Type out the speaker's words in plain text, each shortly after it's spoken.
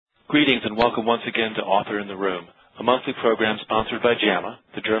Greetings and welcome once again to Author in the Room, a monthly program sponsored by JAMA,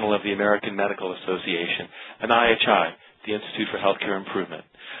 the Journal of the American Medical Association, and IHI, the Institute for Healthcare Improvement.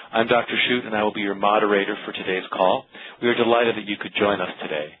 I'm Dr. Shute, and I will be your moderator for today's call. We are delighted that you could join us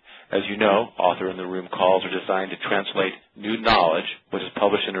today. As you know, Author in the Room calls are designed to translate new knowledge, which is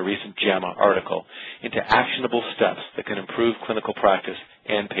published in a recent JAMA article, into actionable steps that can improve clinical practice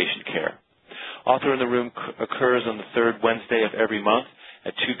and patient care. Author in the Room occurs on the third Wednesday of every month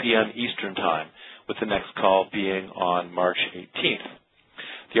at 2 p.m. Eastern Time, with the next call being on March 18th.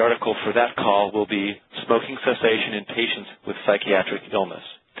 The article for that call will be Smoking Cessation in Patients with Psychiatric Illness.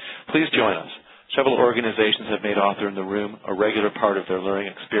 Please join us. Several organizations have made Author in the Room a regular part of their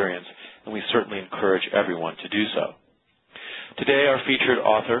learning experience, and we certainly encourage everyone to do so. Today, our featured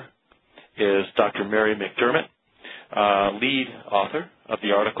author is Dr. Mary McDermott, lead author of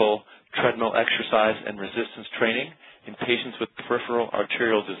the article Treadmill Exercise and Resistance Training in Patients with Peripheral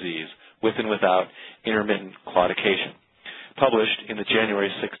Arterial Disease with and without Intermittent Claudication, published in the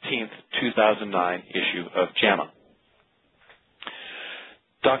January 16, 2009 issue of JAMA.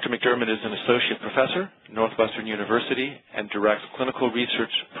 Dr. McDermott is an associate professor at Northwestern University and directs clinical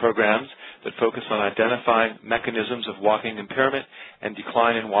research programs that focus on identifying mechanisms of walking impairment and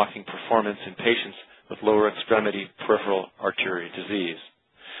decline in walking performance in patients with lower extremity peripheral arterial disease.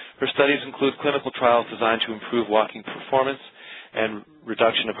 Her studies include clinical trials designed to improve walking performance and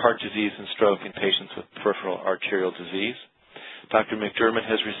reduction of heart disease and stroke in patients with peripheral arterial disease. Dr. McDermott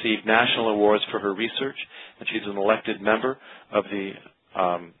has received national awards for her research, and she's an elected member of the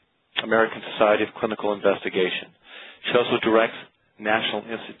American Society of Clinical Investigation. She also directs National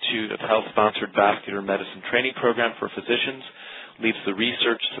Institute of Health-sponsored vascular medicine training program for physicians, leads the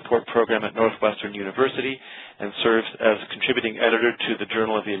research support program at Northwestern University, and serves as a contributing editor to the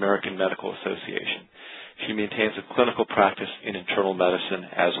Journal of the American Medical Association. She maintains a clinical practice in internal medicine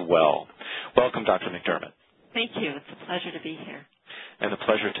as well. Welcome, Dr. McDermott. Thank you. It's a pleasure to be here. And a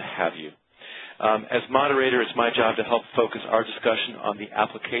pleasure to have you. As moderator, it's my job to help focus our discussion on the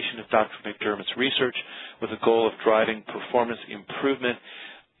application of Dr. McDermott's research with the goal of driving performance improvement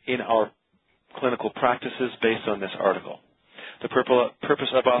in our clinical practices based on this article. The purpose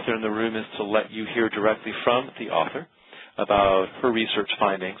of Author in the Room is to let you hear directly from the author about her research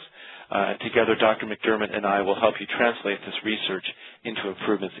findings. Together, Dr. McDermott and I will help you translate this research into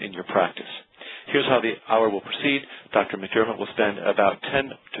improvements in your practice. Here's how the hour will proceed. Dr. McDermott will spend about 10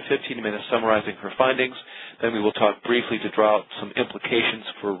 to 15 minutes summarizing her findings. Then we will talk briefly to draw out some implications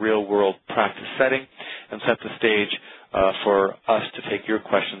for real-world practice setting and set the stage for us to take your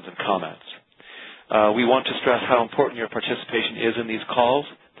questions and comments. We want to stress how important your participation is in these calls.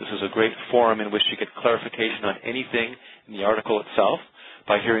 This is a great forum in which to get clarification on anything in the article itself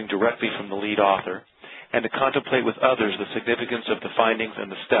by hearing directly from the lead author, and to contemplate with others the significance of the findings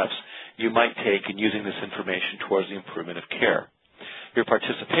and the steps you might take in using this information towards the improvement of care. Your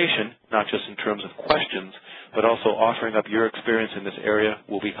participation, not just in terms of questions, but also offering up your experience in this area,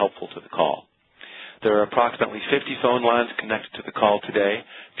 will be helpful to the call. There are approximately 50 phone lines connected to the call today,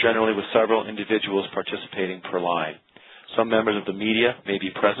 generally with several individuals participating per line. Some members of the media may be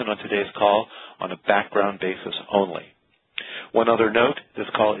present on today's call on a background basis only. One other note, this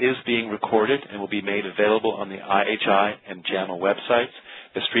call is being recorded and will be made available on the IHI and JAMA websites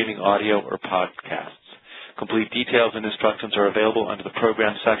as streaming audio or podcasts. Complete details and instructions are available under the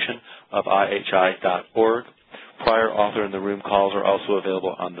program section of IHI.org. Prior Author in the Room calls are also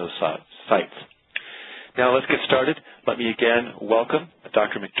available on those sites. Now let's get started. Let me again welcome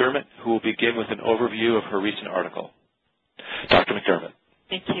Dr. McDermott, who will begin with an overview of her recent article. Dr. McDermott.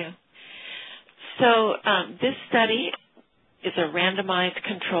 Thank you. So this study is a randomized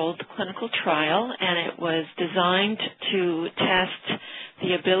controlled clinical trial, and it was designed to test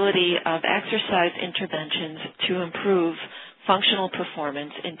the ability of exercise interventions to improve functional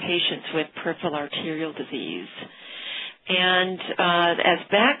performance in patients with peripheral arterial disease. And as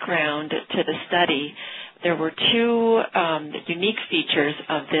background to the study, there were two unique features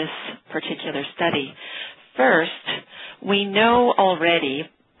of this particular study. First, we know already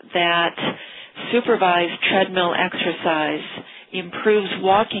that supervised treadmill exercise improves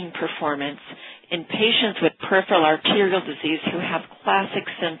walking performance in patients with peripheral arterial disease who have classic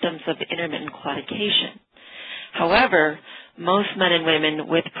symptoms of intermittent claudication. However, most men and women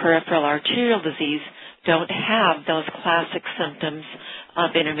with peripheral arterial disease don't have those classic symptoms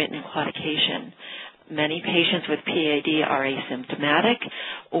of intermittent claudication. Many patients with PAD are asymptomatic,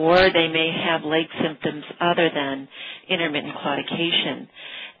 or they may have late symptoms other than intermittent claudication.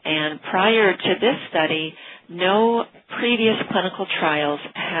 And prior to this study, no previous clinical trials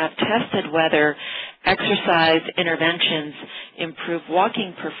have tested whether exercise interventions improve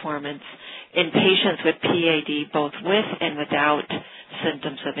walking performance in patients with PAD, both with and without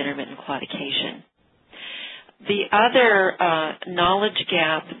symptoms of intermittent claudication. The other knowledge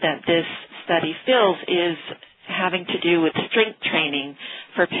gap that this study fills is having to do with strength training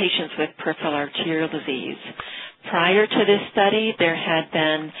for patients with peripheral arterial disease. Prior to this study, there had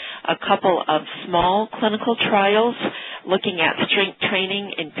been a couple of small clinical trials looking at strength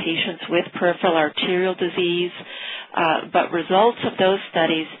training in patients with peripheral arterial disease, but results of those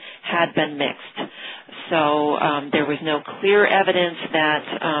studies had been mixed. So there was no clear evidence that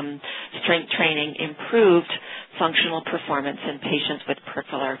strength training improved functional performance in patients with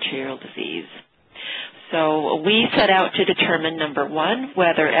peripheral arterial disease. So we set out to determine, number one,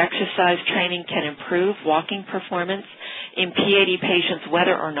 whether exercise training can improve walking performance in PAD patients,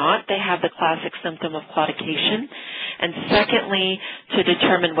 whether or not they have the classic symptom of claudication, and secondly, to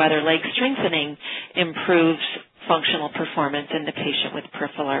determine whether leg strengthening improves functional performance in the patient with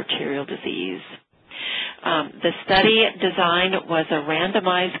peripheral arterial disease. The study design was a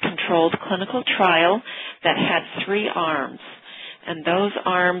randomized controlled clinical trial that had 3 arms, and those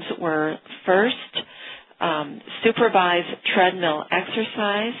arms were first, supervised treadmill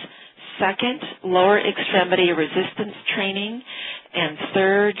exercise, second, lower extremity resistance training, and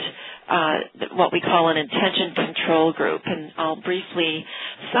third, what we call an intention control group. And I'll briefly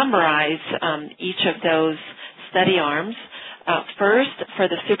summarize each of those study arms. First, for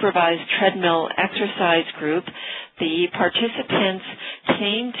the supervised treadmill exercise group, the participants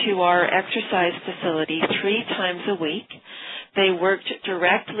came to our exercise facility 3 times a week. They worked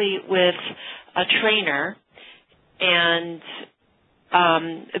directly with a trainer, and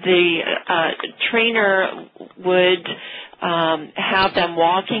the trainer would have them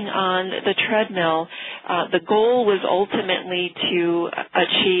walking on the treadmill. The goal was ultimately to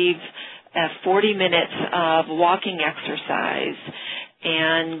achieve 40 minutes of walking exercise,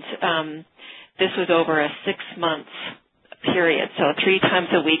 and this was over a 6-month period, so 3 times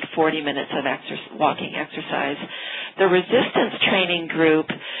a week, 40 minutes of walking exercise. The resistance training group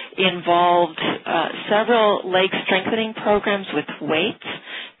involved several leg strengthening programs with weights.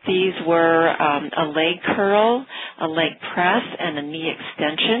 These were a leg curl, a leg press, and a knee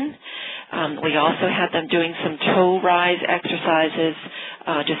extension. We also had them doing some toe rise exercises,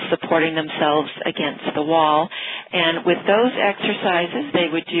 just supporting themselves against the wall. And with those exercises, they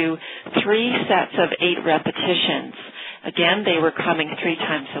would do 3 sets of 8 repetitions. Again, they were coming 3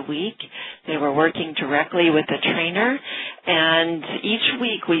 times a week. They were working directly with the trainer, and each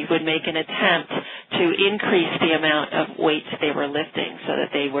week we would make an attempt to increase the amount of weights they were lifting so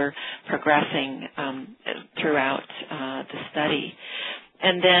that they were progressing throughout the study.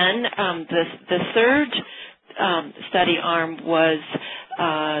 And then the third study arm was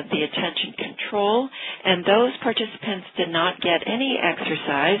the attention control, and those participants did not get any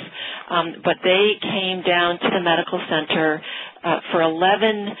exercise, but they came down to the medical center for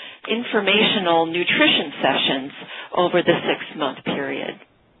 11 informational nutrition sessions over the 6-month period.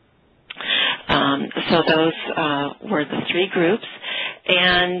 So those were the 3 groups,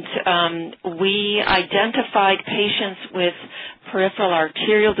 and we identified patients with peripheral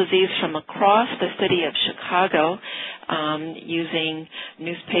arterial disease from across the city of Chicago using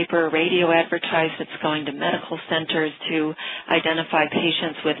newspaper, radio advertisements, going to medical centers to identify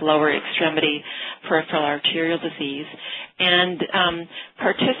patients with lower extremity peripheral arterial disease. And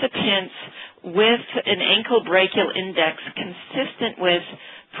participants with an ankle brachial index consistent with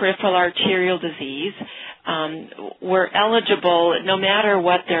peripheral arterial disease were eligible no matter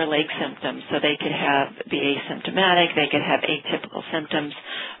what their leg symptoms. So they could be asymptomatic, they could have atypical symptoms,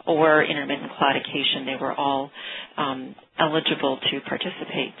 or intermittent claudication. They were all eligible to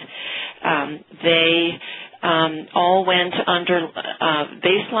participate. They all went under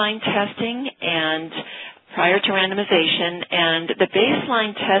baseline testing and prior to randomization, and the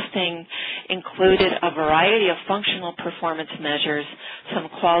baseline testing included a variety of functional performance measures, some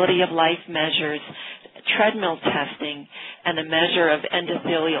quality of life measures, treadmill testing, and a measure of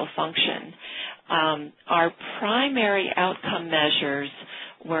endothelial function. Our primary outcome measures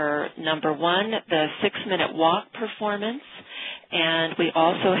were, number one, the 6-minute walk performance, and we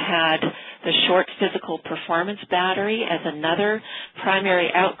also had the short physical performance battery as another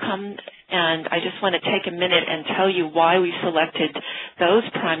primary outcome. And I just want to take a minute and tell you why we selected those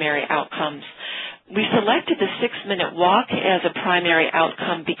primary outcomes. We selected the 6-minute walk as a primary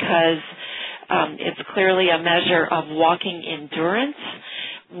outcome because it's clearly a measure of walking endurance.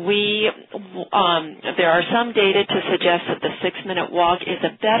 There are some data to suggest that the 6-minute walk is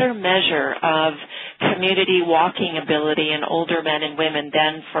a better measure of community walking ability in older men and women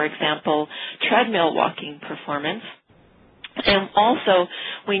than, for example, treadmill walking performance. And also,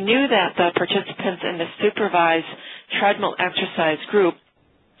 we knew that the participants in the supervised treadmill exercise group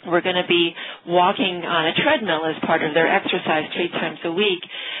were going to be walking on a treadmill as part of their exercise 3 times a week.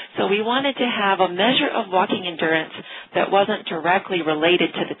 So we wanted to have a measure of walking endurance that wasn't directly related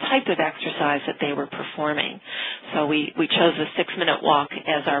to the type of exercise that they were performing. So we chose the 6-minute walk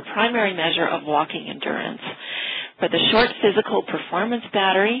as our primary measure of walking endurance. For the short physical performance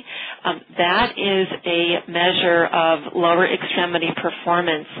battery, that is a measure of lower extremity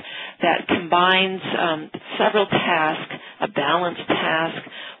performance that combines several tasks, a balanced task,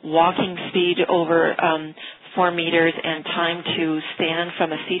 walking speed over 4 meters, and time to stand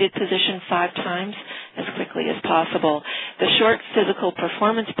from a seated position 5 times as quickly as possible. The short physical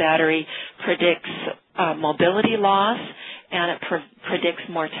performance battery predicts mobility loss, and it predicts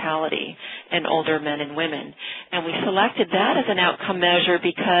mortality in older men and women. And we selected that as an outcome measure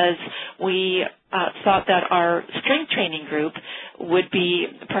because we thought that our strength training group would be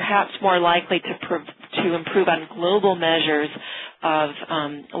perhaps more likely to improve on global measures of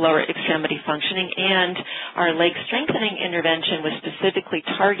lower extremity functioning, and our leg strengthening intervention was specifically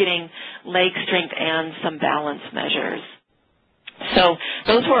targeting leg strength and some balance measures. So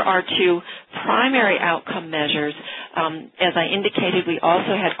those were our 2 primary outcome measures. As I indicated, we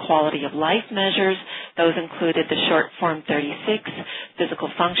also had quality of life measures. Those included the short form 36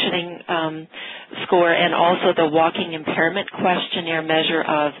 physical functioning score, and also the walking impairment questionnaire measure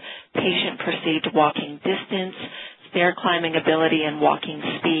of patient perceived walking distance, stair climbing ability, and walking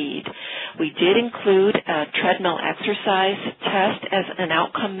speed. We did include a treadmill exercise test as an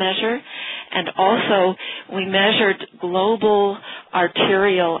outcome measure, and also we measured global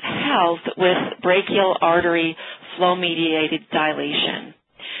arterial health with brachial artery flow-mediated dilation.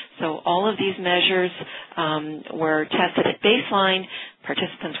 So all of these measures were tested at baseline.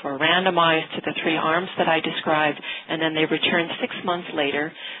 Participants were randomized to the 3 arms that I described, and then they returned 6 months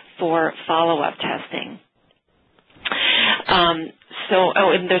later for follow-up testing.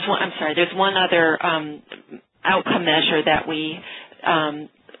 And there's one other outcome measure that we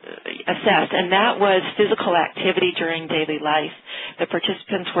assessed, and that was physical activity during daily life. The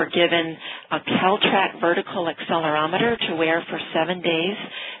participants were given a CalTrack vertical accelerometer to wear for 7 days,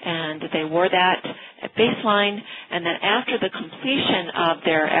 and they wore that at baseline, and then after the completion of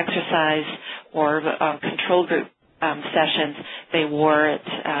their exercise or control group sessions, they wore it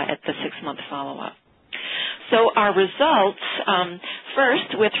at the 6-month follow-up. So our results,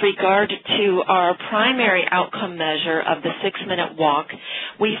 first, with regard to our primary outcome measure of the 6-minute walk,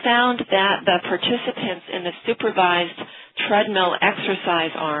 we found that the participants in the supervised treadmill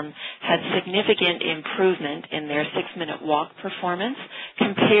exercise arm had significant improvement in their 6-minute walk performance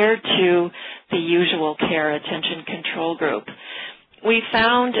compared to the usual care attention control group. We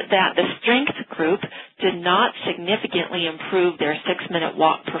found that the strength group did not significantly improve their 6-minute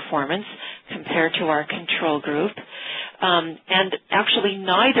walk performance compared to our control group. And actually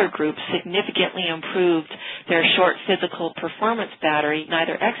neither group significantly improved their short physical performance battery,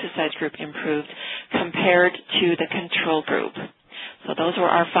 neither exercise group improved compared to the control group. So those were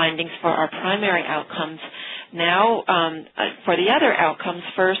our findings for our primary outcomes. Now, for the other outcomes,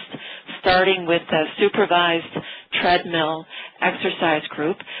 first starting with the supervised treadmill exercise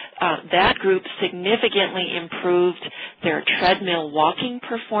group, that group significantly improved their treadmill walking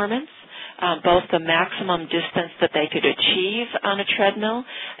performance, both the maximum distance that they could achieve on a treadmill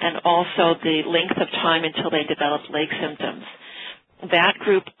and also the length of time until they developed leg symptoms. That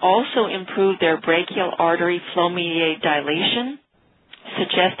group also improved their brachial artery flow-mediated dilation,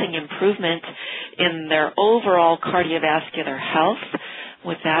 suggesting improvement in their overall cardiovascular health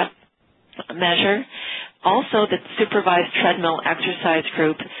with that measure. Also, the supervised treadmill exercise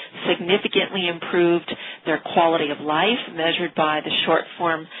group significantly improved their quality of life measured by the short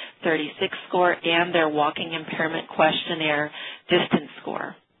form 36 score and their walking impairment questionnaire distance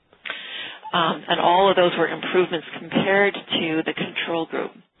score. And all of those were improvements compared to the control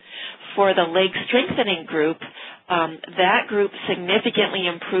group. For the leg strengthening group, that group significantly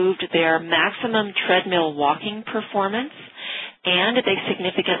improved their maximum treadmill walking performance, and they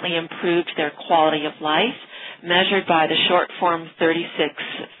significantly improved their quality of life measured by the short form 36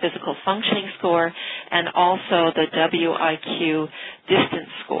 physical functioning score and also the WIQ distance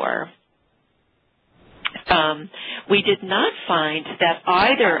score. We did not find that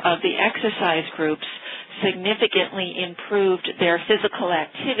either of the exercise groups significantly improved their physical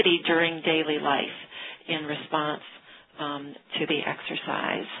activity during daily life in response to the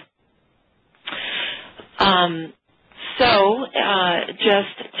exercise. So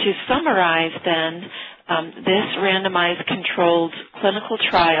just to summarize then, this randomized controlled clinical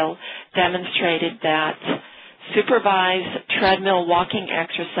trial demonstrated that supervised treadmill walking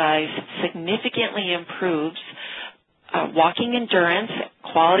exercise significantly improves walking endurance,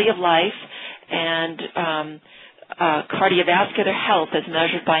 quality of life, and cardiovascular health as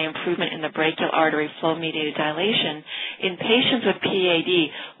measured by improvement in the brachial artery flow-mediated dilation in patients with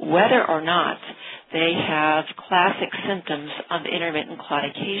PAD, whether or not they have classic symptoms of intermittent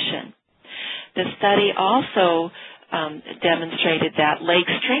claudication. The study also demonstrated that leg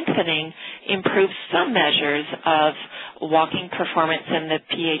strengthening improves some measures of walking performance in the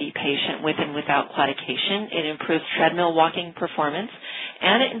PAD patient with and without claudication. It improves treadmill walking performance,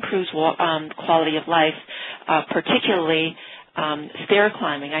 and it improves quality of life, particularly stair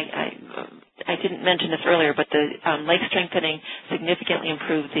climbing. I didn't mention this earlier, but the leg strengthening significantly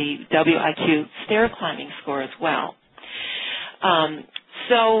improved the WIQ stair climbing score as well.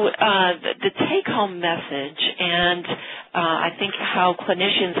 So the take-home message, and I think how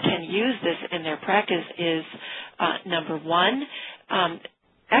clinicians can use this in their practice is, number one,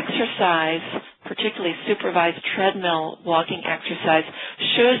 exercise, particularly supervised treadmill walking exercise,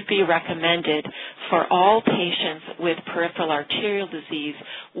 should be recommended for all patients with peripheral arterial disease,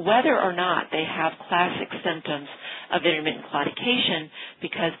 whether or not they have classic symptoms of intermittent claudication,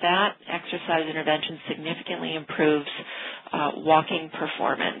 because that exercise intervention significantly improves walking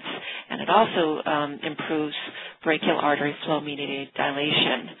performance, and it also improves brachial artery flow-mediated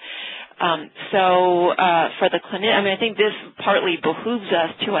dilation. So for the clinician, I think this partly behooves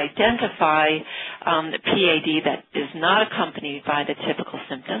us to identify PAD that is not accompanied by the typical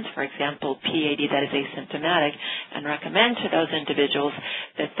symptoms, for example, PAD that is asymptomatic, and recommend to those individuals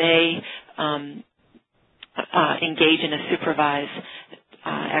that they engage in a supervised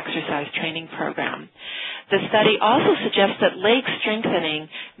exercise training program. The study also suggests that leg strengthening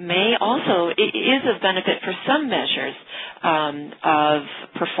is of benefit for some measures of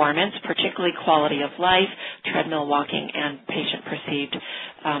performance, particularly quality of life, treadmill walking, and patient-perceived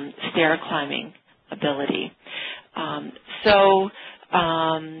stair climbing ability.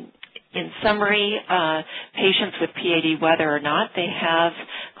 In summary, patients with PAD, whether or not they have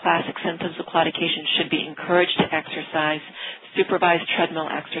classic symptoms of claudication, should be encouraged to exercise. Supervised treadmill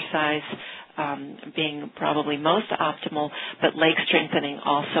exercise being probably most optimal, but leg strengthening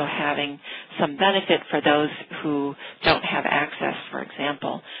also having some benefit for those who don't have access, for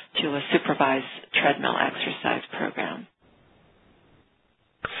example, to a supervised treadmill exercise program.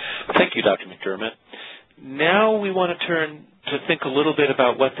 Thank you, Dr. McDermott. Now we want to turn to think a little bit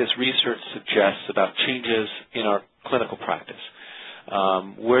about what this research suggests about changes in our clinical practice.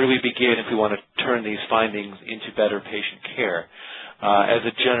 Where do we begin if we want to turn these findings into better patient care? As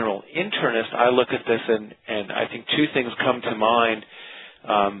a general internist, I look at this and I think two things come to mind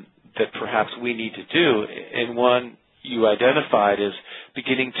that perhaps we need to do. And one you identified is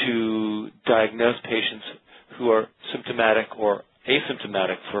beginning to diagnose patients who are symptomatic or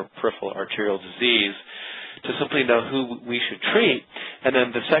asymptomatic for peripheral arterial disease to simply know who we should treat. And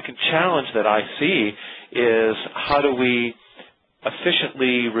then the second challenge that I see is how do we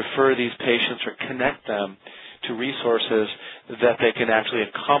efficiently refer these patients or connect them to resources that they can actually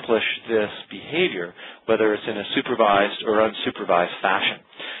accomplish this behavior, whether it's in a supervised or unsupervised fashion.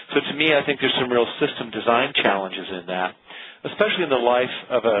 So to me, I think there's some real system design challenges in that, especially in the life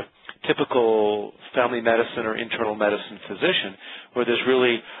of a typical family medicine or internal medicine physician, where there's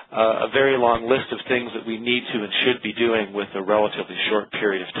really a very long list of things that we need to and should be doing with a relatively short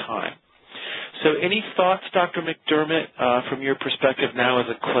period of time. So any thoughts, Dr. McDermott, from your perspective now as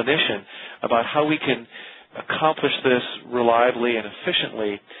a clinician about how we can accomplish this reliably and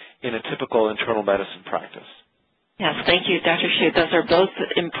efficiently in a typical internal medicine practice? Yes, thank you, Dr. Hsu. Those are both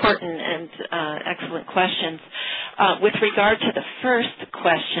important and excellent questions. With regard to the first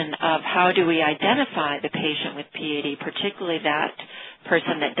question of how do we identify the patient with PAD, particularly that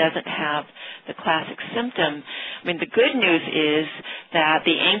person that doesn't have the classic symptom, I mean, the good news is that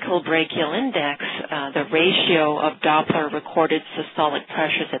the ankle brachial index, the ratio of Doppler recorded systolic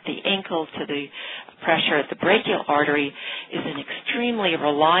pressures at the ankle to the pressure at the brachial artery, is an extremely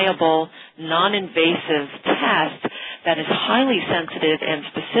reliable, non-invasive test that is highly sensitive and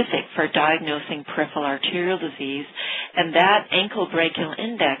specific for diagnosing peripheral arterial disease, and that ankle brachial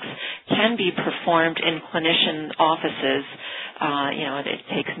index can be performed in clinician offices. It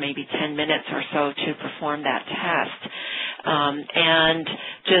takes maybe 10 minutes or so to perform that test. And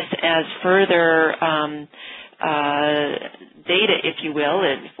just as further data, if you will,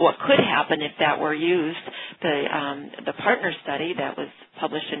 and what could happen if that were used, The partner study that was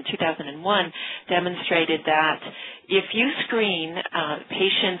published in 2001 demonstrated that if you screen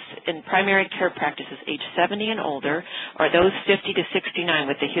patients in primary care practices age 70 and older, or those 50 to 69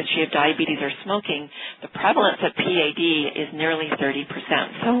 with a history of diabetes or smoking, the prevalence of PAD is nearly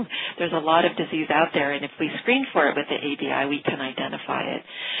 30%. So there's a lot of disease out there, and if we screen for it with the ABI, we can identify it.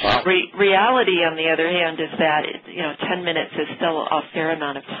 Wow. Reality, on the other hand, is that 10 minutes is still a fair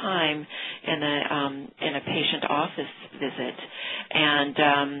amount of time in a patient office visit,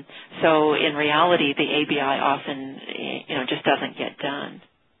 and so in reality, the ABI often just doesn't get done.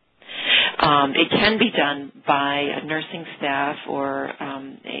 It can be done by a nursing staff or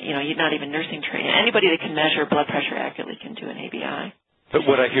not even nursing trained. Anybody that can measure blood pressure accurately can do an ABI. But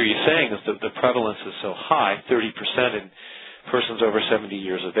what I hear you saying is that the prevalence is so high, 30% in persons over 70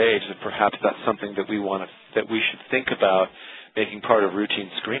 years of age, that perhaps that's something that we should think about making part of routine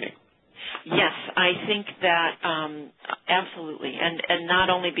screening. Yes, I think that absolutely, and not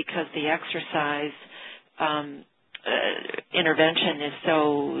only because the exercise intervention is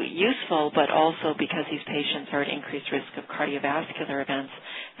so useful, but also because these patients are at increased risk of cardiovascular events,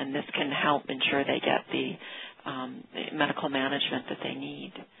 and this can help ensure they get the medical management that they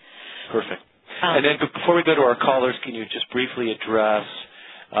need. Perfect. And then before we go to our callers, can you just briefly address,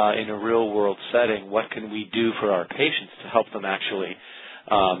 in a real-world setting, what can we do for our patients to help them actually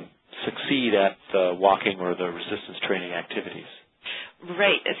succeed at the walking or the resistance training activities?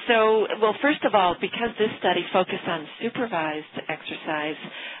 Right. So, well, first of all, because this study focused on supervised exercise,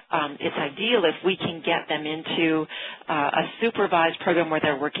 it's ideal if we can get them into a supervised program where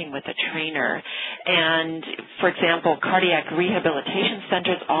they're working with a trainer. And, for example, cardiac rehabilitation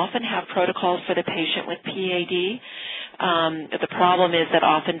centers often have protocols for the patient with PAD. The problem is that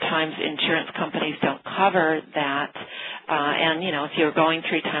oftentimes insurance companies don't cover that. And, if you're going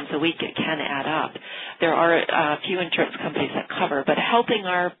 3 times a week, it can add up. There are a few insurance companies that cover, but helping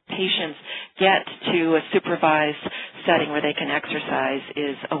our patients get to a supervised setting where they can exercise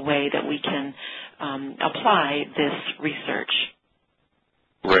is a way that we can apply this research.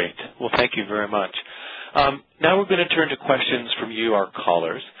 Great. Well, thank you very much. Now we're going to turn to questions from you, our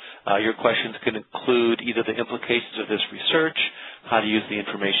callers. Your questions can include either the implications of this research, how to use the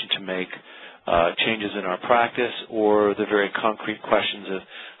information to make changes in our practice, or the very concrete questions of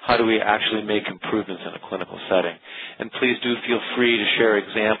how do we actually make improvements in a clinical setting. And please do feel free to share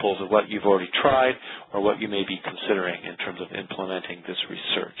examples of what you've already tried or what you may be considering in terms of implementing this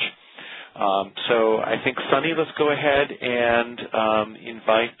research. So I think, Sunny, let's go ahead and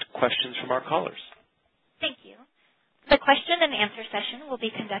invite questions from our callers. Thank you. The question and answer session will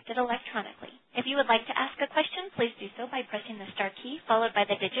be conducted electronically. If you would like to ask a question, please do so by pressing the star key followed by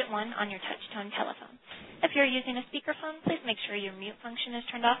the digit 1 on your touch-tone telephone. If you're using a speakerphone, please make sure your mute function is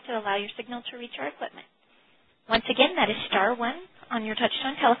turned off to allow your signal to reach our equipment. Once again, that is star 1 on your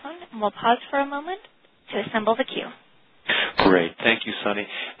touch-tone telephone, and we'll pause for a moment to assemble the queue. Great. Thank you, Sunny.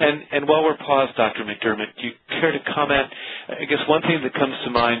 And while we're paused, Dr. McDermott, do you care to comment? I guess one thing that comes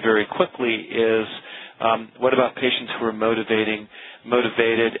to mind very quickly is what about patients who are motivated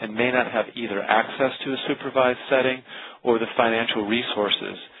and may not have either access to a supervised setting or the financial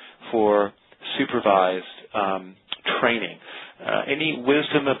resources for supervised training? Any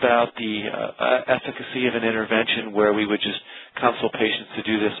wisdom about the efficacy of an intervention where we would just counsel patients to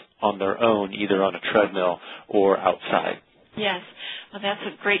do this on their own, either on a treadmill or outside? Yes. Well, that's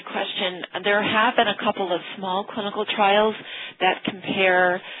a great question. There have been a couple of small clinical trials that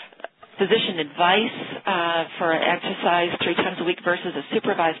compare physician advice for exercise 3 times a week versus a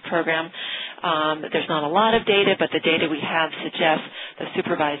supervised program. There's not a lot of data, but the data we have suggests the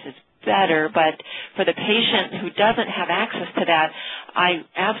supervised is better. But for the patient who doesn't have access to that, I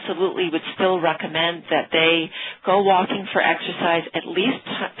absolutely would still recommend that they go walking for exercise at least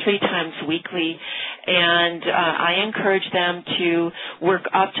 3 times weekly. And I encourage them to work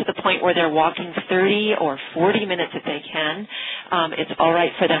up to the point where they're walking 30 or 40 minutes if they can. It's all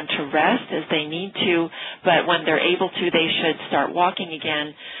right for them to rest as they need to, but when they're able to, they should start walking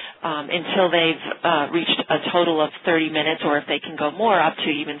again until they've reached a total of 30 minutes, or if they can go more, up to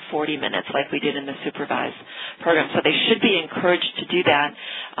even 40 minutes like we did in the supervised program. So they should be encouraged to do that,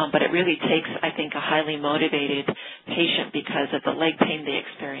 but it really takes, I think, a highly motivated patient because of the leg pain they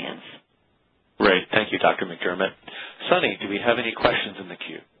experience. Great. Thank you, Dr. McDermott. Sunny, do we have any questions in the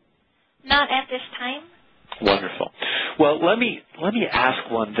queue? Not at this time. Wonderful. Well, let me ask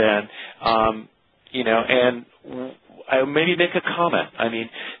one then, and I maybe make a comment. I mean,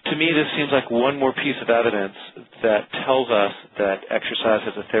 to me, this seems like one more piece of evidence that tells us that exercise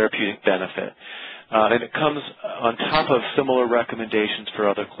has a therapeutic benefit. And it comes on top of similar recommendations for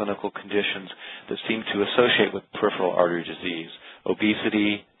other clinical conditions that seem to associate with peripheral artery disease: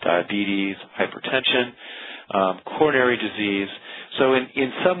 obesity, diabetes, hypertension, coronary disease. So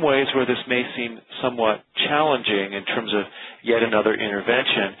in some ways where this may seem somewhat challenging in terms of yet another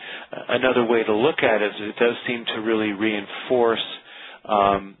intervention, another way to look at it is it does seem to really reinforce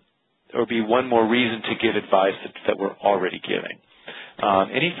or be one more reason to give advice that we're already giving.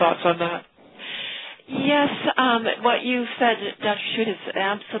 Any thoughts on that? Yes, what you said, Dr. Schutt, is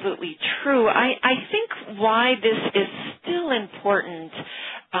absolutely true. I think why this is still important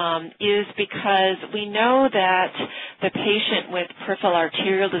is because we know that the patient with peripheral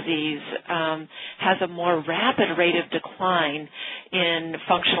arterial disease has a more rapid rate of decline in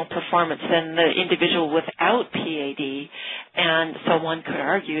functional performance than the individual without PAD, and so one could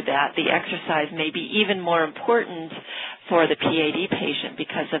argue that the exercise may be even more important for the PAD patient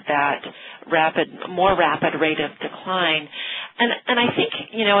because of that more rapid rate of decline. And I think,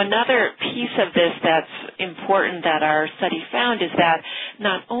 another piece of this that's important that our study found is that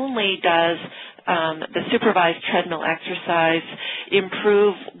not only does the supervised treadmill exercise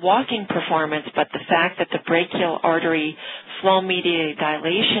improve walking performance, but the fact that the brachial artery flow-mediated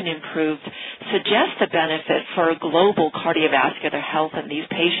dilation improved suggests a benefit for global cardiovascular health in these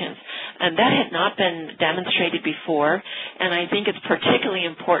patients. And that had not been demonstrated before, and I think it's particularly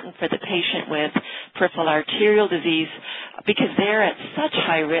important for the patient with peripheral arterial disease because they're at such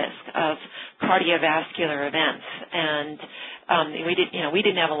high risk of cardiovascular events. And we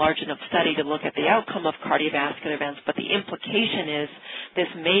didn't have a large enough study to look at the outcome of cardiovascular events, but the implication is this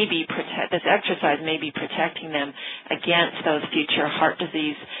exercise may be protecting them against those future heart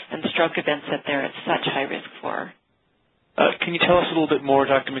disease and stroke events that they're at such high risk for. Can you tell us a little bit more,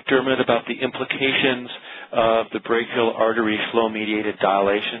 Dr. McDermott, about the implications of the brachial artery flow-mediated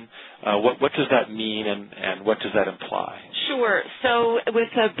dilation? What does that mean, and what does that imply? Sure. So with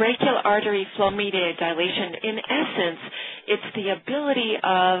the brachial artery flow-mediated dilation, in essence, it's the ability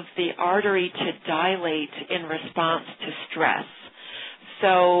of the artery to dilate in response to stress.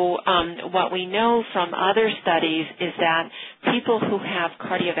 So what we know from other studies is that people who have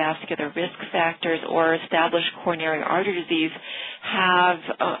cardiovascular risk factors or established coronary artery disease have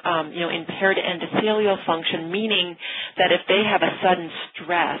impaired endothelial function, meaning that if they have a sudden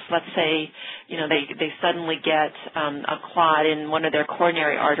stress, let's say they suddenly get a clot in one of their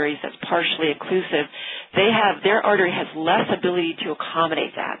coronary arteries that's partially occlusive, their artery has less ability to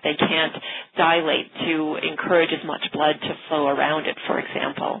accommodate that. They can't dilate to encourage as much blood to flow around it, for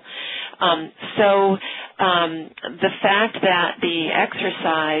example. So the fact that the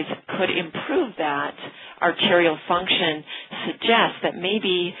exercise could improve that arterial function suggests that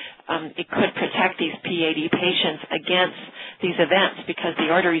maybe it could protect these PAD patients against these events because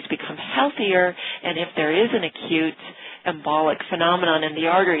the arteries become healthier, and if there is an acute embolic phenomenon in the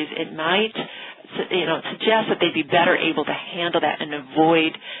arteries, it might suggest that they'd be better able to handle that and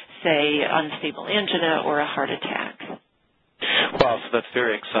avoid, say, unstable angina or a heart attack. Wow, so that's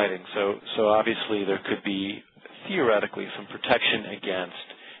very exciting. So obviously there could be theoretically some protection against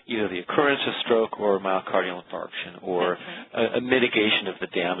either the occurrence of stroke or myocardial infarction or a mitigation of the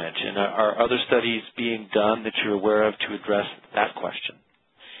damage. And are other studies being done that you're aware of to address that question?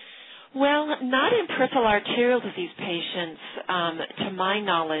 Well, not in peripheral arterial disease patients, to my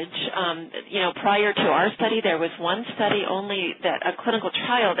knowledge. Prior to our study, there was one study only, a clinical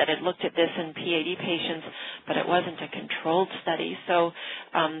trial that had looked at this in PAD patients, but it wasn't a controlled study. So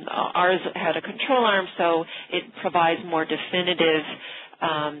ours had a control arm, so it provides more definitive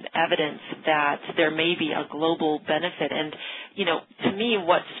evidence that there may be a global benefit. And, to me,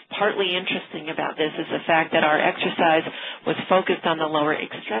 what's partly interesting about this is the fact that our exercise was focused on the lower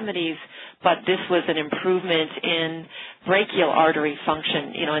extremities, but this was an improvement in brachial artery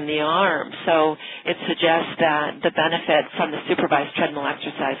function, in the arm. So it suggests that the benefit from the supervised treadmill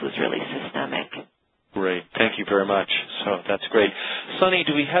exercise was really systemic. Great. Thank you very much. So that's great. Sunny,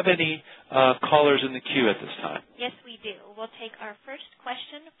 do we have any callers in the queue at this time? Yes, we do. We'll take our first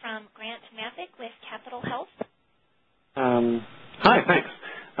question from Grant Mathick with Capital Health. Hi, thanks.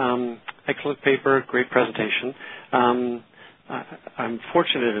 Excellent paper, great presentation. I'm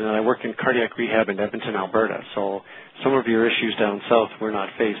fortunate in that I work in cardiac rehab in Edmonton, Alberta, so some of your issues down south we're not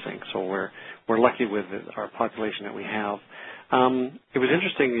facing, so we're lucky with our population that we have. It was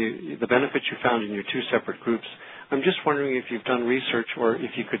interesting, the benefits you found in your two separate groups. I'm just wondering if you've done research or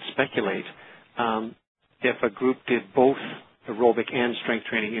if you could speculate if a group did both aerobic and strength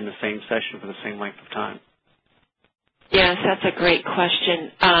training in the same session for the same length of time. Yes, that's a great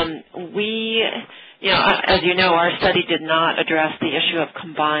question. As you know, our study did not address the issue of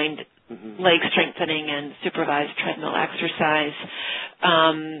combined leg strengthening and supervised treadmill exercise.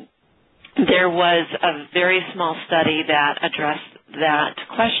 There was a very small study that addressed that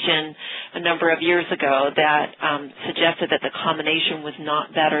question a number of years ago that suggested that the combination was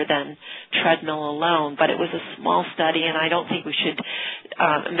not better than treadmill alone, but it was a small study, and I don't think we should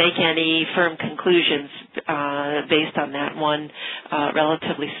make any firm conclusions based on that one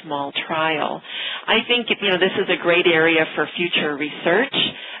relatively small trial. I think this is a great area for future research,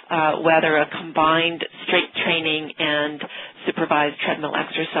 whether a combined strength training and supervised treadmill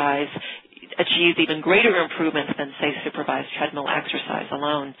exercise achieves even greater improvements than, say, supervised treadmill exercise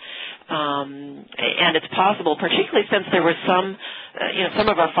alone. And it's possible, particularly since there was some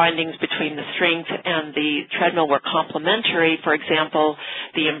of our findings between the strength and the treadmill were complementary. For example,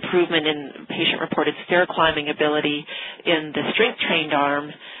 the improvement in patient-reported stair climbing ability in the strength-trained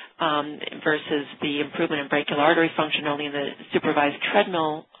arm versus the improvement in brachial artery function only in the supervised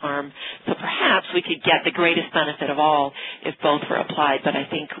treadmill arm. So perhaps we could get the greatest benefit of all if both were applied, but I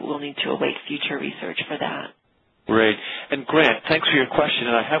think we'll need to await future research for that. Great. And Grant, thanks for your question,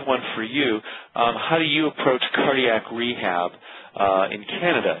 and I have one for you. How do you approach cardiac rehab in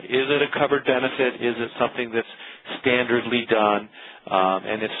Canada? Is it a covered benefit? Is it something that's standardly done?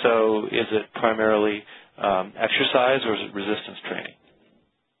 And if so, is it primarily exercise or is it resistance training?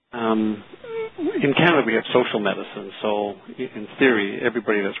 In Canada, we have social medicine, so in theory,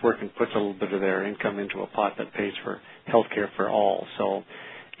 everybody that's working puts a little bit of their income into a pot that pays for health care for all. So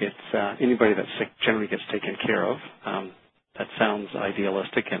it's anybody that's sick generally gets taken care of. That sounds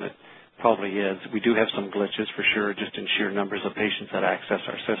idealistic, and it probably is. We do have some glitches for sure, just in sheer numbers of patients that access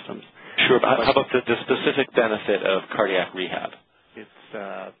our systems. Sure, but how about the specific benefit of cardiac rehab?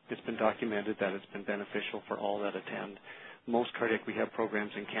 It's been documented that it's been beneficial for all that attend. Most cardiac rehab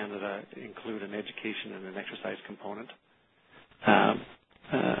programs in Canada include an education and an exercise component.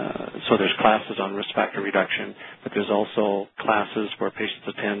 So there's classes on risk factor reduction, but there's also classes where patients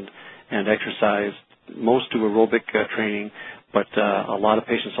attend and exercise. Most do aerobic training, but a lot of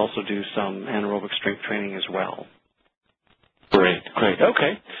patients also do some anaerobic strength training as well. Great.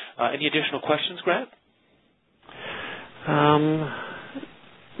 Okay. Any additional questions, Grant?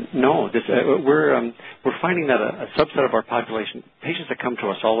 No, we're finding that a subset of our population, patients that come to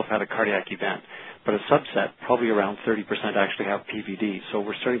us all have had a cardiac event, but a subset, probably around 30%, actually have PVD. So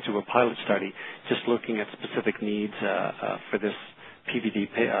we're starting to do a pilot study just looking at specific needs for this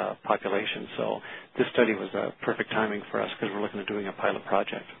PVD population. So this study was perfect timing for us because we're looking at doing a pilot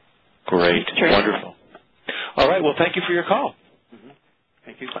project. Great. Wonderful. All right. Well, thank you for your call. Mm-hmm.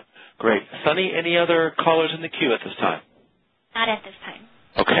 Thank you. Great. Sunny, any other callers in the queue at this time? Not at this time.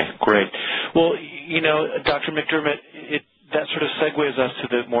 Okay, great. Well, Dr. McDermott, that sort of segues us to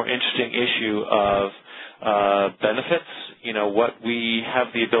the more interesting issue of benefits, what we have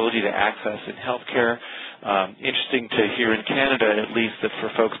the ability to access in healthcare. Interesting to hear in Canada, at least, that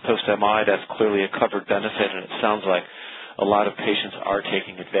for folks post-MI, that's clearly a covered benefit, and it sounds like a lot of patients are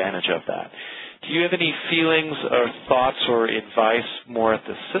taking advantage of that. Do you have any feelings or thoughts or advice more at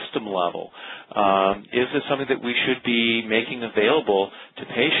the system level? Is this something that we should be making available to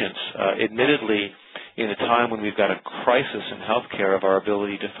patients, admittedly, in a time when we've got a crisis in healthcare of our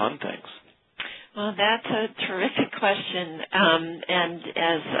ability to fund things? Well, that's a terrific question. And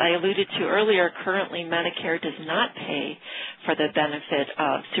as I alluded to earlier, currently Medicare does not pay for the benefit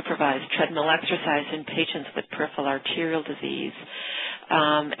of supervised treadmill exercise in patients with peripheral arterial disease.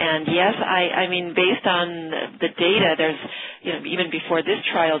 And yes, I mean, based on the data, there's, even before this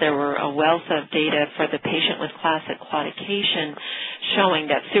trial, there were a wealth of data for the patient with classic claudication showing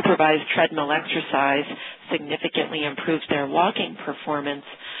that supervised treadmill exercise significantly improves their walking performance.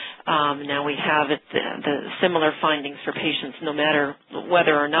 Now we have the similar findings for patients no matter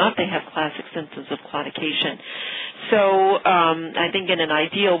whether or not they have classic symptoms of claudication. So I think in an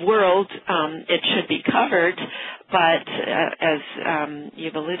ideal world, it should be covered, but as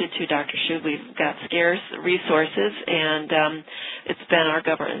you've alluded to, Dr. Shub, we've got scarce resources, and it's been our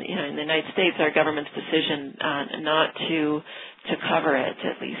government, in the United States, our government's decision not to cover it,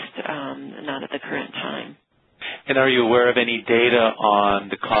 at least not at the current time. And are you aware of any data on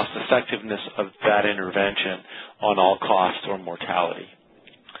the cost effectiveness of that intervention on all cost or mortality?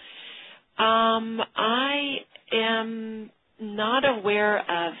 I am not aware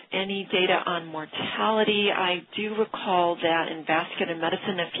of any data on mortality. I do recall that in vascular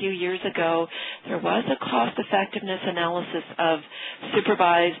medicine a few years ago, there was a cost effectiveness analysis of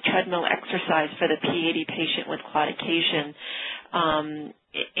supervised treadmill exercise for the P80 patient with claudication.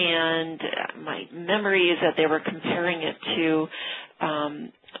 And my memory is that they were comparing it to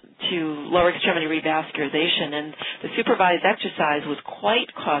to lower extremity revascularization, and the supervised exercise was quite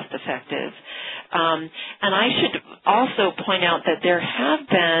cost-effective. And I should also point out that there have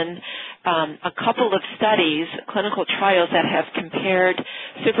been a couple of studies, clinical trials, that have compared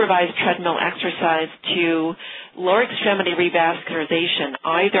supervised treadmill exercise to lower extremity revascularization,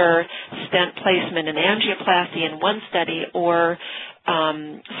 either stent placement and angioplasty in one study or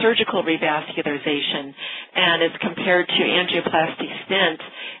surgical revascularization. And as compared to angioplasty stent,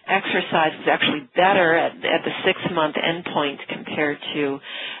 exercise was actually better at the 6-month endpoint compared to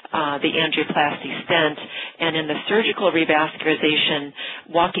the angioplasty stent. And in the surgical revascularization,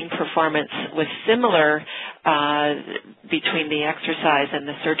 walking performance was similar between the exercise and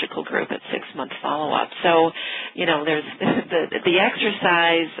the surgical group at 6-month follow-up. So, there's the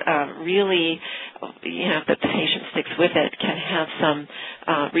exercise really, if the patient sticks with it, can have some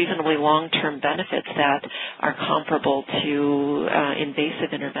reasonably long-term benefits that are comparable to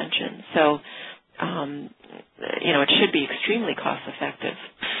invasive intervention. So, it should be extremely cost-effective.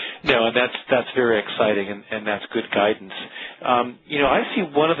 No, and that's very exciting, and that's good guidance. I see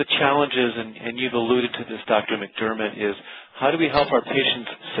one of the challenges, and you've alluded to this, Dr. McDermott, is how do we help our patients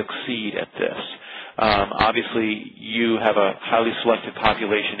succeed at this? Obviously, you have a highly selected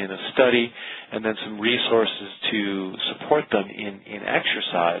population in a study and then some resources to support them in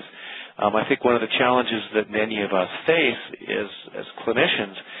exercise. I think one of the challenges that many of us face as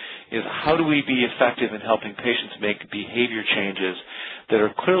clinicians is how do we be effective in helping patients make behavior changes that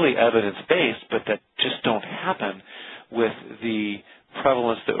are clearly evidence-based but that just don't happen with the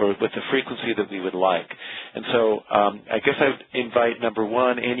prevalence or with the frequency that we would like. And so I guess I would invite, number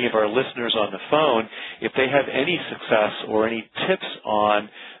one, any of our listeners on the phone, if they have any success or any tips on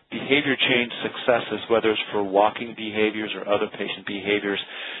behavior change successes, whether it's for walking behaviors or other patient behaviors,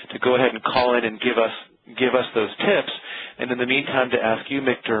 to go ahead and call in and give us those tips. And in the meantime, to ask you,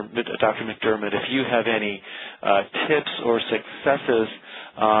 Dr. McDermott, if you have any tips or successes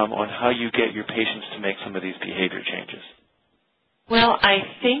on how you get your patients to make some of these behavior changes. Well, I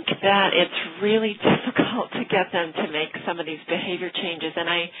think that it's really difficult to get them to make some of these behavior changes. And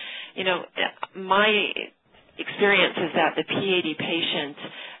my experience is that the PAD patient,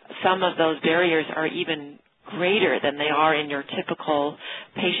 some of those barriers are even greater than they are in your typical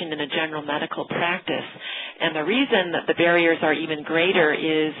patient in a general medical practice. And the reason that the barriers are even greater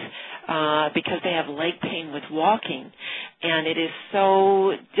is because they have leg pain with walking. And it is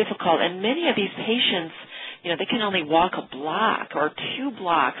so difficult. And many of these patients, they can only walk a block or 2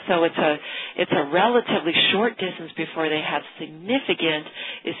 blocks, so it's a relatively short distance before they have significant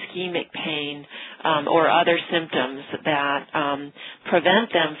ischemic pain or other symptoms that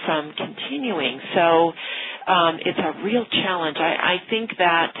prevent them from continuing. So it's a real challenge. I think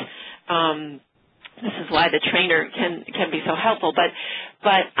that this is why the trainer can be so helpful. But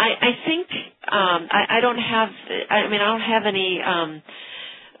I think I don't have any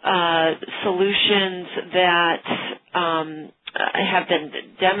solutions that have been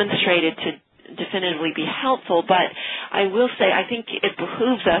demonstrated to definitively be helpful, but I will say I think it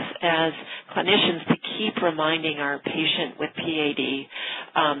behooves us as clinicians to keep reminding our patient with PAD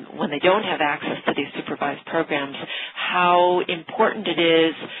when they don't have access to these supervised programs how important it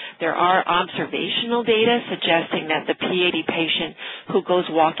is. There are observational data suggesting that the PAD patient who goes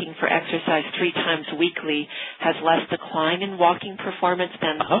walking for exercise 3 times weekly has less decline in walking performance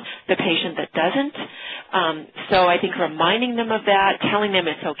than the patient that doesn't. So I think reminding them of that, telling them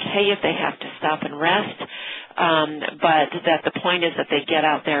it's okay if they have to stop and rest, but that the point is that they get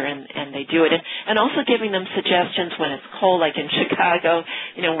out there and they do it. And also giving them suggestions when it's cold, like in Chicago,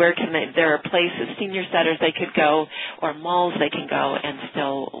 where there are places, senior centers they could go, or malls they can go and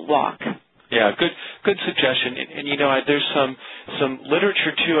still walk. Yeah, good suggestion. And there's some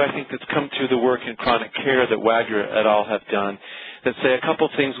literature too, I think, that's come through the work in chronic care that Wagner et al. Have done that say a couple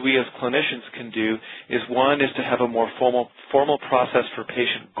things we as clinicians can do is one is to have a more formal process for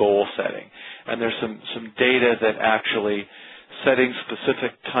patient goal setting. And there's some data that actually setting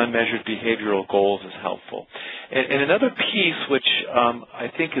specific time-measured behavioral goals is helpful. And another piece which I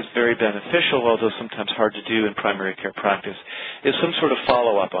think is very beneficial, although sometimes hard to do in primary care practice, is some sort of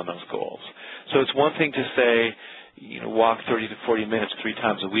follow-up on those goals. So it's one thing to say, walk 30 to 40 minutes 3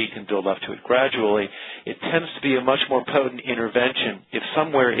 times a week and build up to it gradually. It tends to be a much more potent intervention if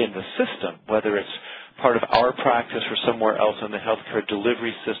somewhere in the system, whether it's part of our practice or somewhere else in the healthcare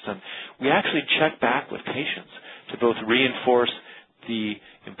delivery system, we actually check back with patients to both reinforce the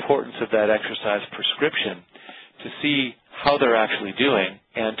importance of that exercise prescription, to see how they're actually doing,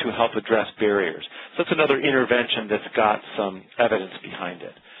 and to help address barriers. So that's another intervention that's got some evidence behind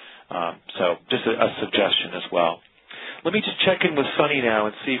it. So just a suggestion as well. Let me just check in with Sunny now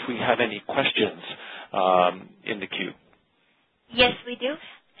and see if we have any questions in the queue. Yes, we do.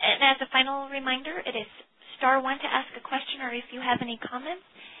 And as a final reminder, it is *1 to ask a question, or if you have any comments.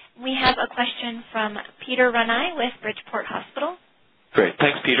 We have a question from Peter Ranai with Bridgeport Hospital. Great.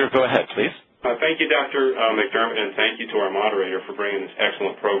 Thanks, Peter. Go ahead, please. Thank you, Dr. McDermott, and thank you to our moderator for bringing this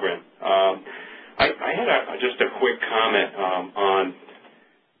excellent program. I had just a quick comment on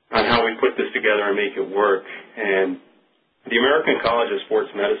how we put this together and make it work. And the American College of Sports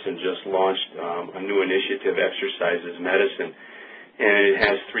Medicine just launched a new initiative, Exercises Medicine, and it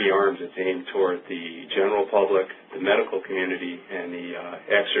has 3 arms. It's aimed toward the general public, the medical community, and the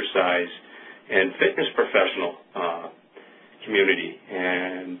exercise and fitness professional community.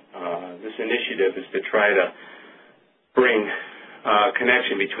 And this initiative is to try to bring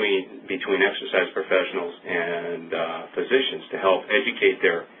connection between exercise professionals and physicians to help educate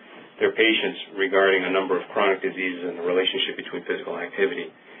their patients regarding a number of chronic diseases and the relationship between physical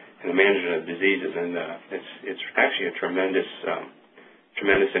activity and the management of diseases. And it's actually a tremendous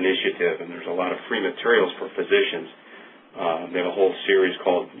initiative, and there's a lot of free materials for physicians. They have a whole series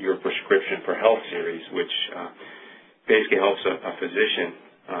called Your Prescription for Health series, which basically helps a physician.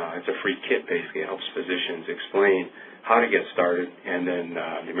 It's a free kit, basically. It helps physicians explain how to get started, and then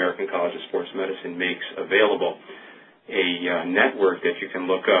the American College of Sports Medicine makes available a network that you can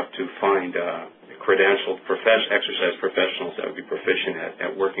look up to find credentialed exercise professionals that would be proficient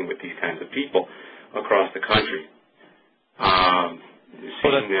at working with these kinds of people across the country.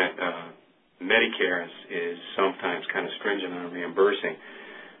 Seeing that Medicare is sometimes kind of stringent on reimbursing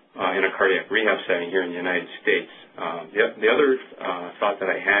in a cardiac rehab setting here in the United States. The other thought that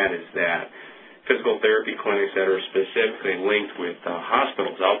I had is that physical therapy clinics that are specifically linked with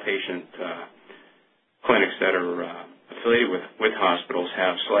hospitals, outpatient clinics that are affiliated with hospitals,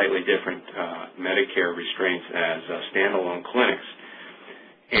 have slightly different Medicare restraints as standalone clinics.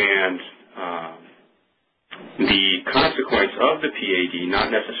 And the consequence of the PAD, not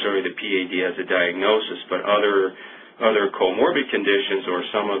necessarily the PAD as a diagnosis, but other comorbid conditions or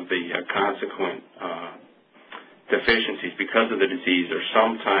some of the consequent deficiencies because of the disease are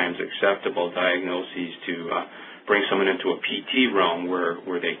sometimes acceptable diagnoses to bring someone into a PT realm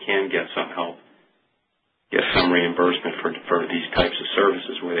where they can get some help, get some reimbursement for these types of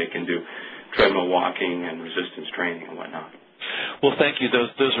services where they can do treadmill walking and resistance training and whatnot. Well, thank you.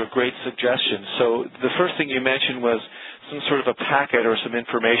 Those are great suggestions. So the first thing you mentioned was some sort of a packet or some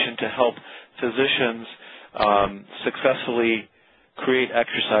information to help physicians successfully create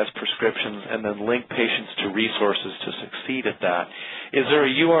exercise prescriptions and then link patients to resources to succeed at that. Is there a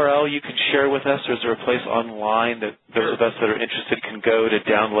URL you can share with us, or is there a place online that those of us that are interested can go to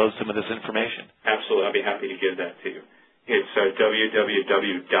download some of this information? Absolutely. I'll be happy to give that to you. It's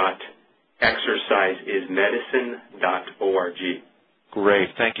www.exerciseismedicine.org. Great.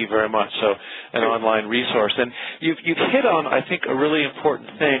 Thank you very much. So an online resource. And you've hit on, I think, a really important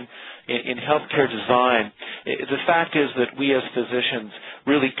thing in healthcare design. The fact is that we as physicians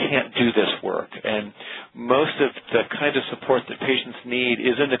really can't do this work. And most of the kind of support that patients need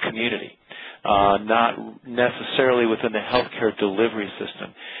is in the community, not necessarily within the healthcare delivery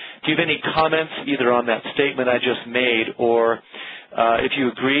system. Do you have any comments either on that statement I just made, or if you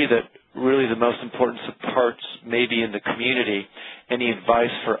agree that really the most important parts may be in the community, any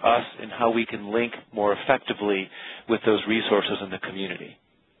advice for us in how we can link more effectively with those resources in the community?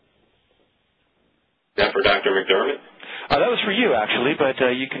 Is that for Dr. McDermott? That was for you, actually, but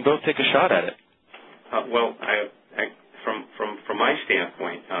you can both take a shot at it. Well, from my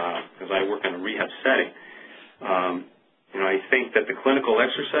standpoint, because I work in a rehab setting, I think that the clinical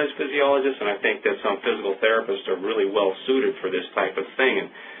exercise physiologists and I think that some physical therapists are really well suited for this type of thing.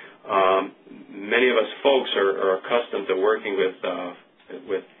 And many of us folks are accustomed to working with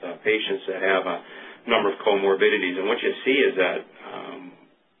patients that have a number of comorbidities. And what you see is that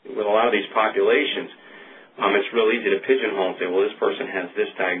with a lot of these populations, it's real easy to pigeonhole and say, well, this person has this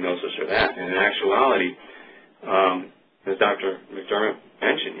diagnosis or that. And in actuality, as Dr. McDermott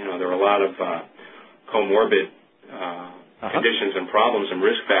mentioned, there are a lot of comorbid conditions and problems and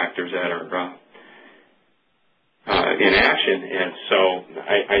risk factors that are in action. And so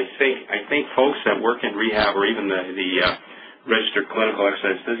I think folks that work in rehab, or even the registered clinical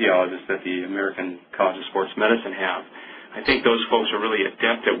exercise physiologists that the American College of Sports Medicine have, I think those folks are really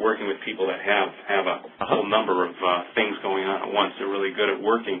adept at working with people that have a whole number of things going on at once. They're really good at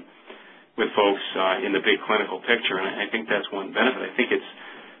working with folks in the big clinical picture, and I think that's one benefit. I think it's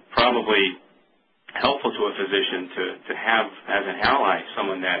probably helpful to a physician to have as an ally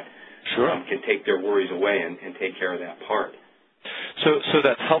someone that can take their worries away and take care of that part. So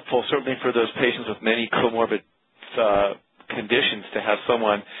that's helpful, certainly for those patients with many comorbid conditions to have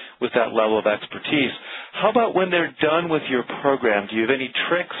someone with that level of expertise. How about when they're done with your program? Do you have any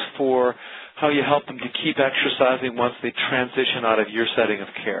tricks for how you help them to keep exercising once they transition out of your setting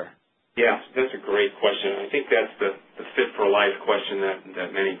of care? Yeah, that's a great question. I think that's the fit for life question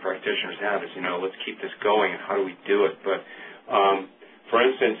that many practitioners have is, let's keep this going and how do we do it? But, for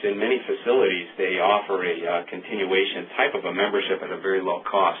instance, in many facilities, they offer a continuation type of a membership at a very low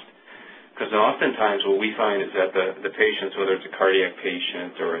cost. Because oftentimes what we find is that the patients, whether it's a cardiac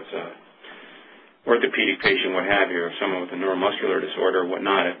patient or it's a orthopedic patient, what have you, or someone with a neuromuscular disorder or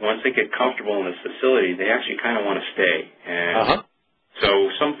whatnot, once they get comfortable in this facility, they actually kind of want to stay. And so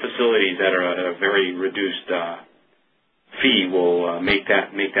some facilities that are at a very reduced fee will make that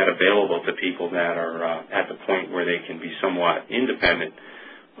available to people that are at the point where they can be somewhat independent.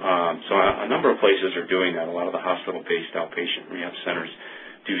 So a number of places are doing that. A lot of the hospital-based outpatient rehab centers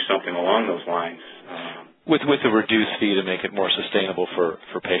do something along those lines. With a reduced fee to make it more sustainable for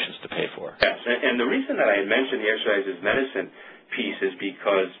patients to pay for. Yes, and the reason that I mentioned the exercise is medicine piece is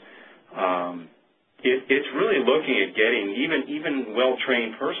because it's really looking at getting even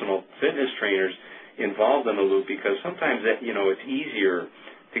well-trained personal fitness trainers involved in the loop, because sometimes it's easier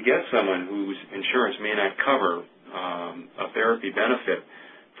to get someone whose insurance may not cover a therapy benefit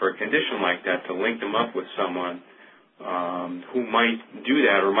for a condition like that to link them up with someone who might do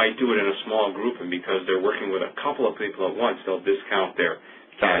that or might do it in a small group, and because they're working with a couple of people at once, they'll discount their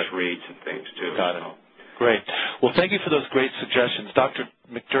cash rates and things too. Got it. Great. Well, thank you for those great suggestions. Dr.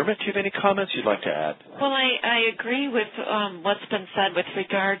 McDermott, do you have any comments you'd like to add? Well, I agree with what's been said with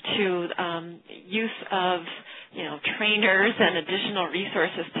regard to use of trainers and additional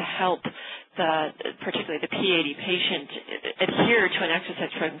resources to help particularly the PAD patient adhere to an exercise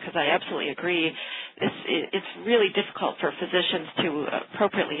program, because I absolutely agree. It's really difficult for physicians to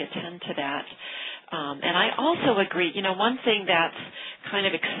appropriately attend to that. And I also agree, one thing that's kind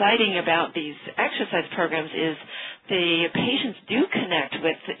of exciting about these exercise programs is the patients do connect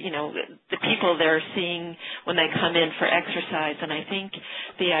with, the people they're seeing when they come in for exercise. And I think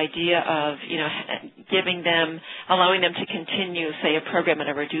the idea of, allowing them to continue, say, a program at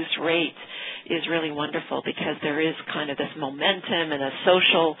a reduced rate is really wonderful, because there is kind of this momentum and a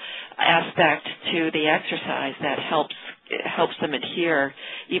social aspect to the exercise that helps them adhere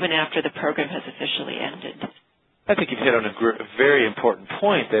even after the program has officially ended. I think you've hit on a very important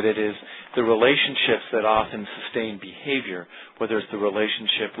point, that it is the relationships that often sustain behavior, whether it's the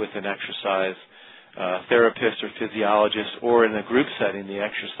relationship with an exercise therapist or physiologist, or in a group setting,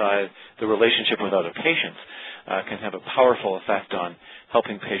 the relationship with other patients can have a powerful effect on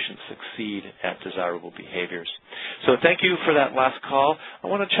helping patients succeed at desirable behaviors. So thank you for that last call. I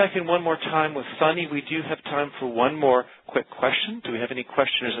want to check in one more time with Sunny. We do have time for one more quick question. Do we have any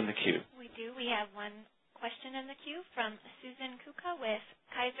questioners in the queue? We do. We have one question in the queue from Susan Kuka with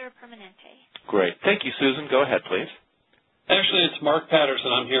Kaiser Permanente. Great. Thank you, Susan. Go ahead, please. Actually, it's Mark Patterson.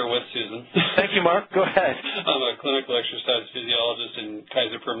 I'm here with Susan. Thank you, Mark. Go ahead. I'm a clinical exercise physiologist in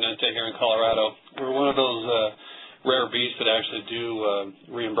Kaiser Permanente here in Colorado. We're one of those rare beasts that actually do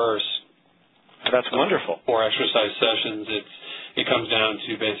reimburse. That's wonderful. For exercise sessions, it comes down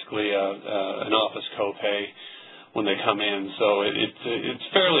to basically an office copay when they come in. So it's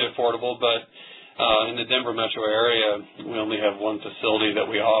fairly affordable, but in the Denver metro area, we only have one facility that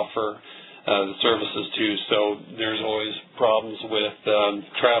we offer the services to, so there's always problems with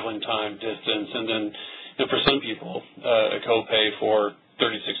traveling time, distance, and then for some people, a copay for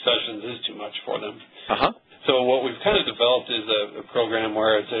 36 sessions is too much for them. So what we've kind of developed is a program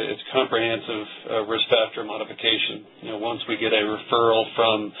where it's comprehensive risk factor modification. Once we get a referral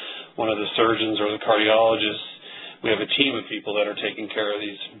from one of the surgeons or the cardiologists, we have a team of people that are taking care of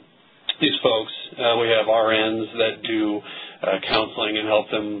these folks. We have RNs that do counseling and help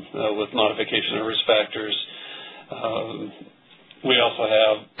them with modification of risk factors. We also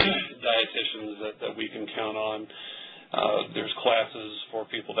have dietitians that we can count on. There's classes for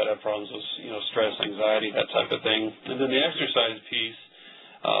people that have problems with stress, anxiety, that type of thing. And then the exercise piece,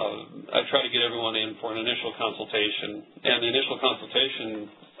 I try to get everyone in for an initial consultation. And the initial consultation,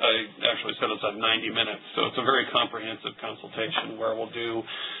 I actually set aside 90 minutes. So it's a very comprehensive consultation where we'll do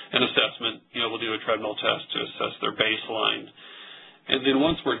an assessment. We'll do a treadmill test to assess their baseline. And then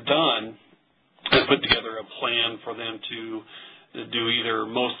once we're done, I put together a plan for them to do either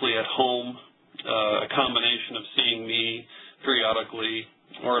mostly at home, a combination of seeing me periodically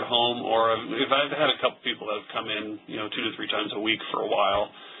or at home, or if I've had a couple people that have come in, 2 to 3 times a week for a while.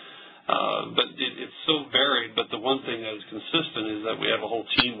 But it's so varied, but the one thing that is consistent is that we have a whole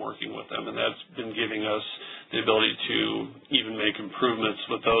team working with them, and that's been giving us the ability to even make improvements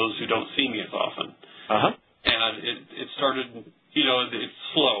with those who don't see me as often. And it started, it's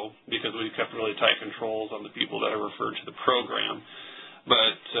slow because we kept really tight controls on the people that are referred to the program.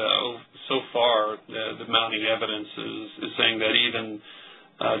 But so far, the mounting evidence is saying that even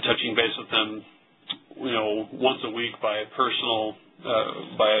touching base with them, once a week by an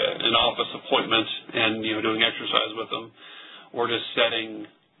office appointment and, doing exercise with them, or just setting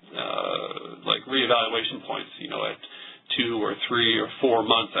like reevaluation points, at 2 or 3 or 4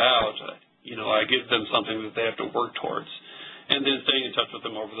 months out, I give them something that they have to work towards. And then staying in touch with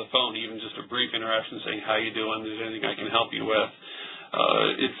them over the phone, even just a brief interaction saying, how you doing, is there anything I can help you with?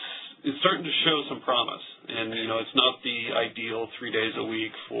 It's starting to show some promise. And, it's not the ideal 3 days a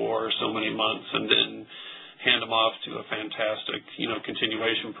week for so many months and then hand them off to a fantastic,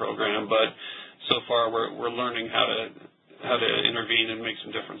 continuation program. But so far we're learning how to intervene and make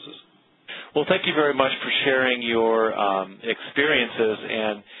some differences. Well, thank you very much for sharing your experiences,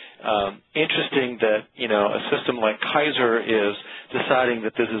 and interesting that, a system like Kaiser is deciding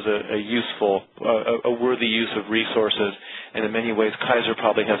that this is a useful, a worthy use of resources, and in many ways Kaiser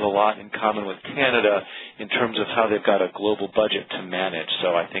probably has a lot in common with Canada in terms of how they've got a global budget to manage.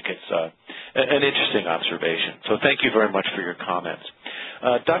 So I think it's an interesting observation. So thank you very much for your comments.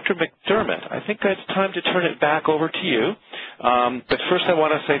 Dr. McDermott, I think it's time to turn it back over to you. But first I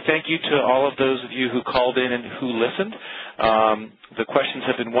want to say thank you to all of those of you who called in and who listened. The questions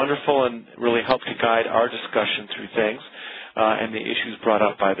have been wonderful and really helped to guide our discussion through things and the issues brought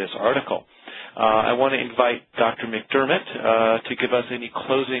up by this article. I want to invite Dr. McDermott to give us any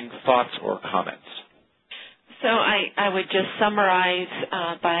closing thoughts or comments. So I would just summarize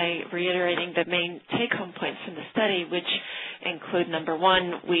by reiterating the main take-home points from the study, which include, number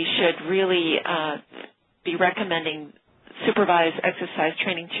one, we should really be recommending supervised exercise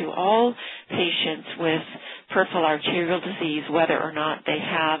training to all patients with peripheral arterial disease, whether or not they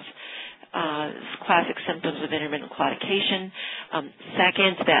have classic symptoms of intermittent claudication.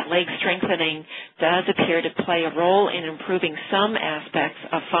 Second, that leg strengthening does appear to play a role in improving some aspects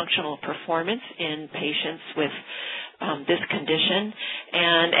of functional performance in patients with this condition.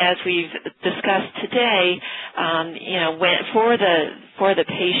 And as we've discussed today, for the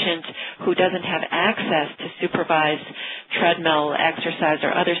patient who doesn't have access to supervised treadmill exercise or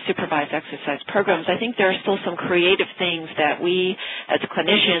other supervised exercise programs, I think there are still some creative things that we as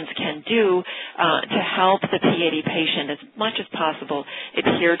clinicians can do to help the PAD patient as much as possible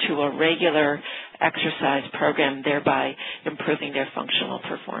adhere to a regular exercise program, thereby improving their functional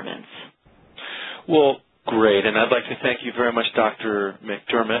performance. Well, great, and I'd like to thank you very much, Dr.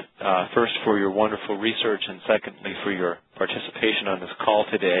 McDermott, first for your wonderful research, and secondly for your participation on this call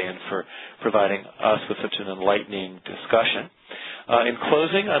today and for providing us with such an enlightening discussion. In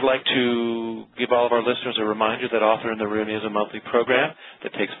closing, I'd like to give all of our listeners a reminder that Author in the Room is a monthly program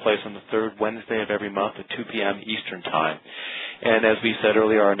that takes place on the third Wednesday of every month at 2 p.m. Eastern Time. And as we said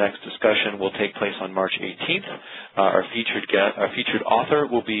earlier, our next discussion will take place on March 18th. Our featured author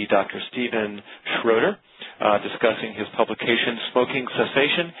will be Dr. Stephen Schroeder, discussing his publication, Smoking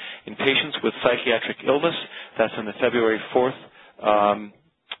Cessation in Patients with Psychiatric Illness. That's in the February 4th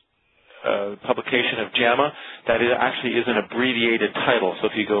publication of JAMA. That actually is an abbreviated title, so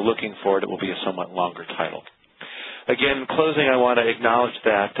if you go looking for it, it will be a somewhat longer title. Again, in closing, I want to acknowledge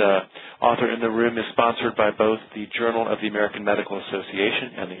that Author in the Room is sponsored by both the Journal of the American Medical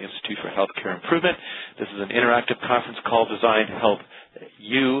Association and the Institute for Healthcare Improvement. This is an interactive conference call designed to help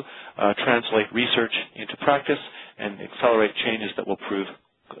you translate research into practice and accelerate changes that will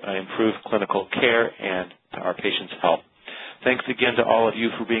improve clinical care and our patients' health. Thanks again to all of you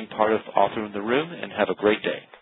for being part of Author in the Room, and have a great day.